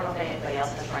 But I don't know if anybody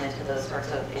else has run into those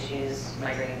sorts of issues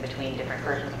migrating between different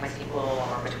versions of MySQL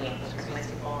or between Postgres and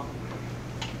MySQL.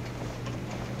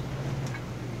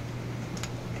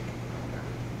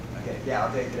 okay. Yeah,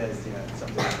 I'll take it as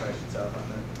something to question itself on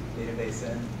the database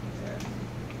end, and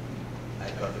I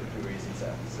thought there were 2 reasons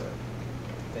so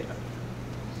thank you.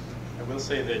 I will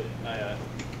say that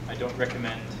I don't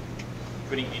recommend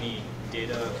putting any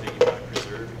data that you want to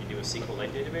preserve into a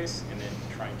SQLite database and then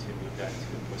trying to move that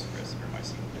to a Postgres or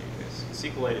MySQL database.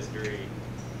 SQLite is very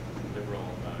liberal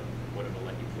about what it will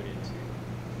let you put into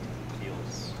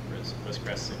fields, whereas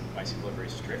Postgres and MySQL are very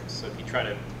strict. So if you try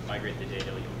to migrate the data,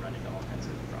 you'll run into all kinds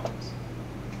of problems.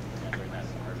 And I learned that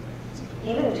the hard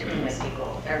way. Even between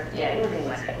MySQL, even between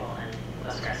MySQL and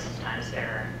Postgres, sometimes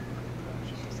there are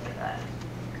issues like that.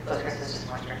 Postgres is just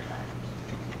more strict about it.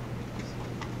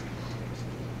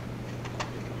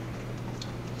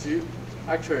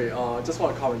 Actually, just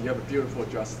want to comment, you have a beautiful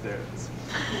dress there.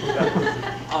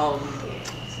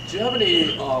 Do you have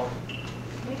any, do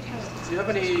you have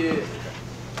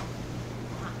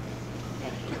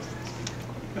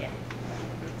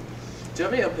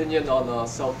any opinion on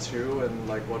Cell 2 and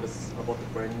like what it's about to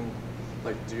bring?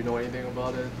 Like, do you know anything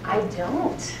about it? I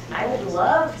don't. I would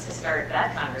love to start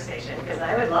that conversation because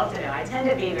I would love to know. I tend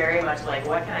to be very much like,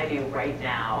 what can I do right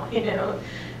now,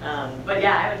 But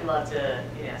yeah, I would love to,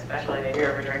 especially maybe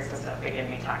over drinks and stuff, we can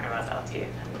be talking about Cell 2.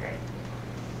 That'd be great.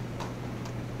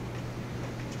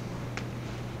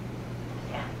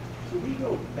 Yeah. Can we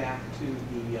go back to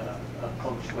the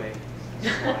feng shui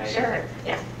slide? Sure.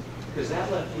 Yeah. Because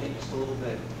that left me just a little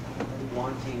bit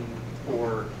wanting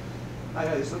for. I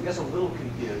guess a little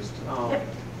confused. Yep.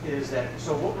 Is that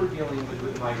so? What we're dealing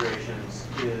with migrations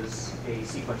is a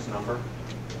sequence number,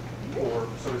 or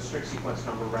so a strict sequence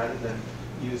number rather than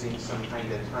using some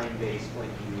kind of time-based like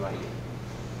UID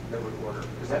that would order.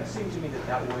 Because that seems to me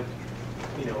that would, I'm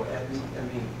just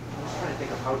trying to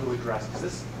think of how to address. Because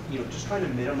this, just trying to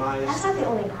minimize. That's not the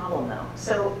only problem though.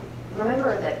 So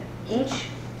remember that each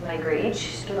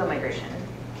schema migration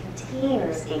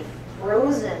contains a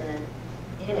frozen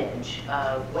image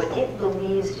of what it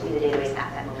believes to be the database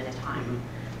at that moment in time. Mm-hmm.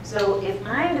 So if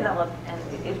I develop, and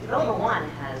if developer 1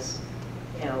 has,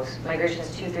 migrations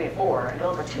 2, 3, and 4, and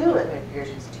developer 2 has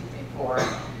migrations 2, 3, and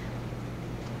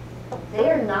 4,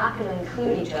 they are not going to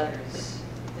include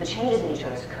the changes in each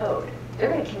other's code.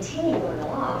 They're going to continue going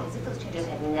along as if those changes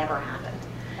had never happened.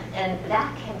 And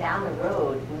that can, down the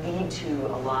road, lead to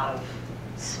a lot of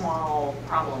small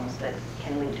problems that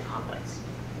can lead to conflicts.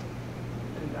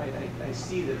 I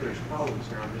see that there's problems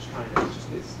here. I'm just trying to,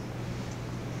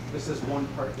 this is one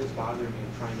part that's bothering me.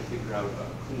 I'm trying to figure out a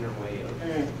cleaner way of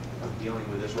dealing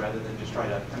with this rather than just try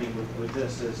to, with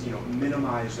this is,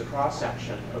 minimize the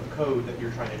cross-section of code that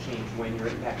you're trying to change when you're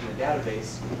impacting the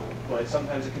database. But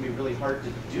sometimes it can be really hard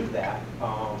to do that.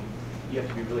 You have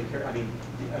to be really careful.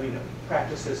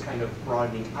 Practice is kind of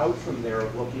broadening out from there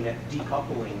of looking at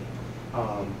decoupling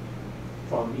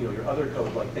from, your other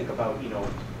code. Like think about,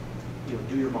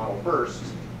 do your model first,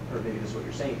 or maybe this is what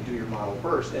you're saying, do your model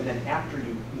first, and then after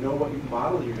you know what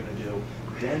model you're going to do,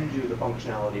 then do the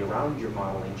functionality around your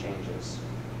modeling changes.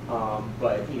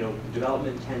 But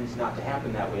development tends not to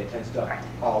happen that way. It tends to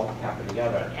all happen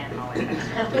together. And always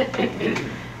happen.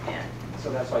 Yeah. So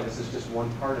that's why this is just one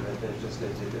part of it that just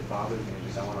it bothers me.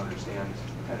 I want to understand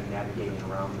kind of navigating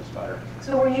around this better.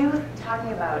 So were you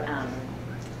talking about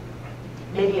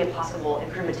maybe a possible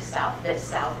improvement to South, that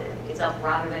South itself,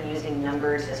 rather than using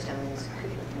numbered systems,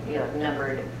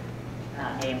 numbered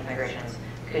named migrations,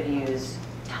 could use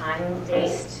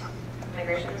time-based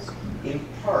migrations? In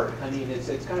part,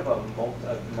 it's kind of a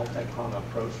multi-pronged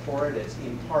approach for it. It's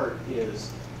in part is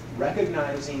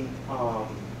recognizing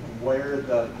where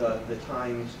the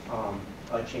times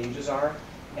changes are,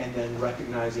 and then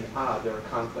recognizing, there are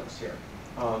conflicts here.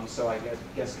 So I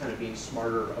guess kind of being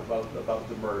smarter about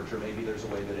the merge, or maybe there's a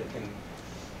way that it can.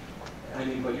 I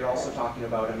mean, but you're also talking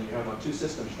about, I mean, you're talking about two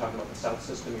systems. You're talking about the south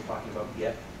system. You're talking about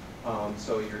Git.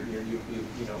 So you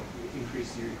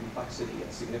increase your complexity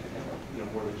significantly,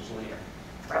 more than just linear.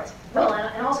 Right. Well,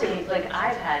 and also, like,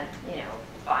 I've had,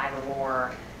 5 or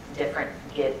more different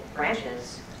Git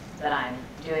branches that I'm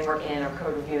doing work in or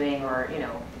code reviewing, or,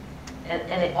 and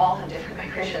they all have different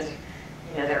migrations,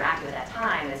 that are active at that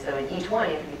time. And so in each one,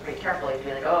 you have to be pretty careful. You have to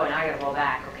be like, oh, now I got to roll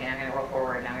back. Okay, I'm going to roll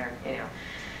forward. Now I'm going to,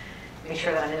 make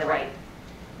sure that I'm in the right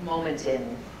moment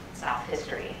in South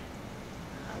history.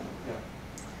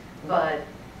 But,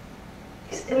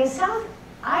 I mean, South,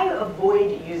 I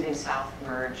avoid using South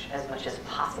merge as much as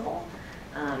possible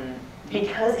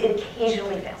because it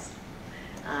occasionally fails.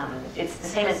 It's the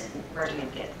same as merging in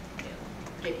Git.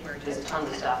 Git merges tons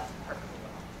of stuff perfectly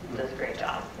well. It does a great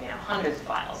job. Hundreds of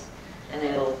files, and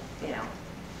then it'll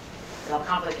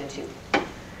conflict in 2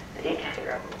 that it can't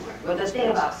figure out. But the thing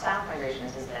about South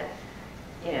migrations is that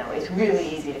it's really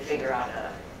easy to figure out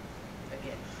a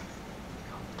Git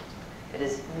conflict. It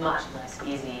is much less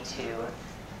easy to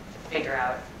figure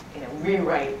out,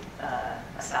 rewrite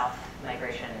a South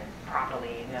migration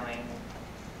properly, knowing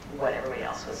what everybody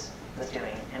else was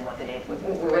doing and what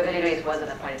where the database was at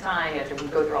that point in time. You have to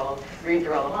read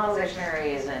through all the model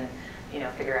dictionaries and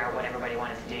figure out what everybody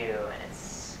wanted to do, and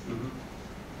it's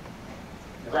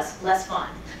less fun.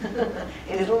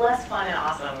 It is less fun and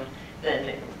awesome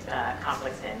than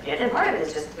conflicts in Git. And part of it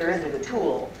is just there isn't a good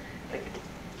tool, like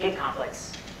Git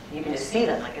conflicts. You can just see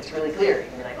them, like it's really clear. You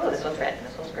can be like, oh, this one's red, and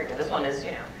this one's green, and this one is,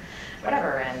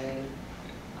 whatever. And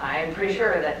I'm pretty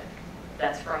sure that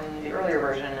that's from the earlier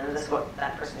version, and this is what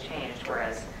that person changed.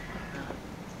 Whereas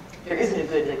there isn't a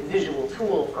good visual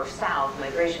tool for South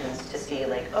migrations to see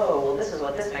like, oh, well, this is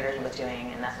what this migration was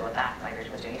doing, and that's what that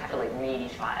migration was doing. You have to read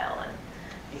each file, and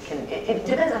you can. It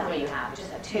depends on how many you have. If you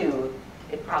just have 2,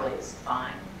 it probably is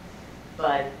fine.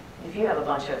 But if you have a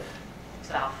bunch of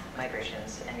South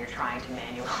migrations and you're trying to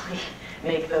manually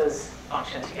make those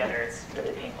function together, it's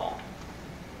really painful.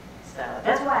 So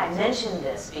that's why I mentioned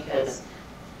this, because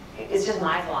it's just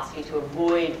my philosophy to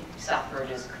avoid South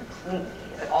merges completely,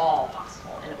 if at all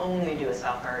possible, and only do a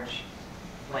South merge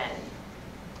when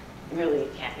it really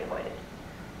can't be avoided.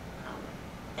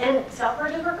 And South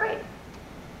merges work great,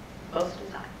 most of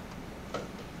the time.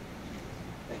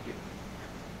 Thank you.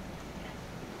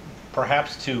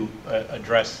 Perhaps to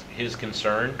address his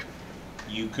concern,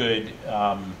 you could,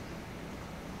 and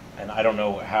I don't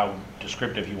know how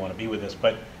descriptive you want to be with this,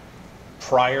 but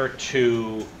prior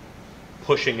to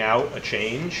pushing out a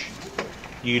change,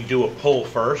 you do a pull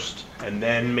first, and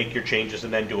then make your changes,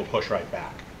 and then do a push right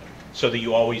back. So that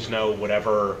you always know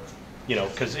whatever,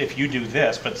 because if you do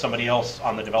this, but somebody else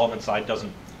on the development side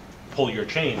doesn't pull your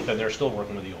change, then they're still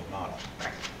working with the old model.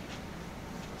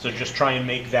 So just try and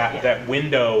make that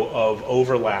window of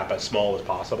overlap as small as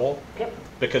possible. Yep.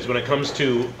 Because when it comes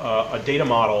to a data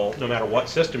model, no matter what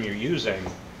system you're using,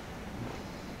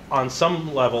 on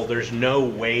some level, there's no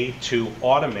way to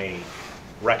automate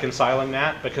reconciling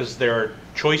that, because there are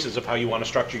choices of how you want to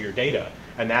structure your data.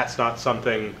 And that's not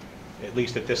something, at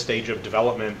least at this stage of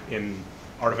development in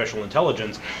artificial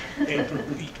intelligence,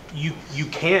 you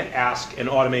can't ask an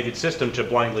automated system to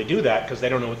blindly do that, because they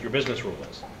don't know what your business rule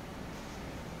is.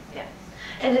 Yeah,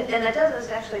 and this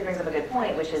actually brings up a good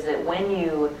point, which is that when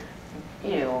you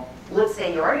let's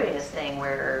say you are doing this thing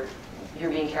where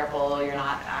you're being careful, you're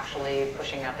not actually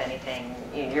pushing up anything,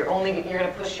 you're going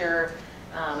to push your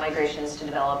migrations to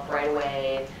develop right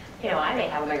away. I may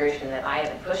have a migration that I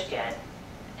haven't pushed yet,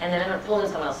 and then I'm going to pull in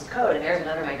someone else's code, and there's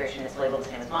another migration that's labeled the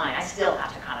same as mine. I still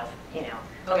have to kind of,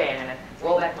 okay, I'm going to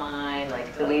roll back mine,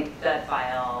 delete that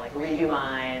file, redo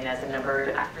mine as a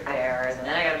number after theirs, and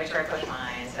then I got to make sure I push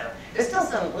mine. So there's still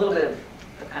some little bit of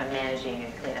kind of managing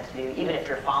and cleanup to do, even if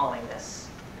you're following this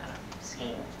kind of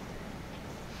scheme.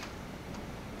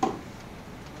 I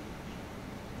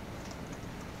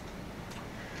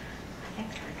think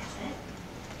that's it.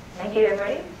 Thank you,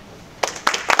 everybody.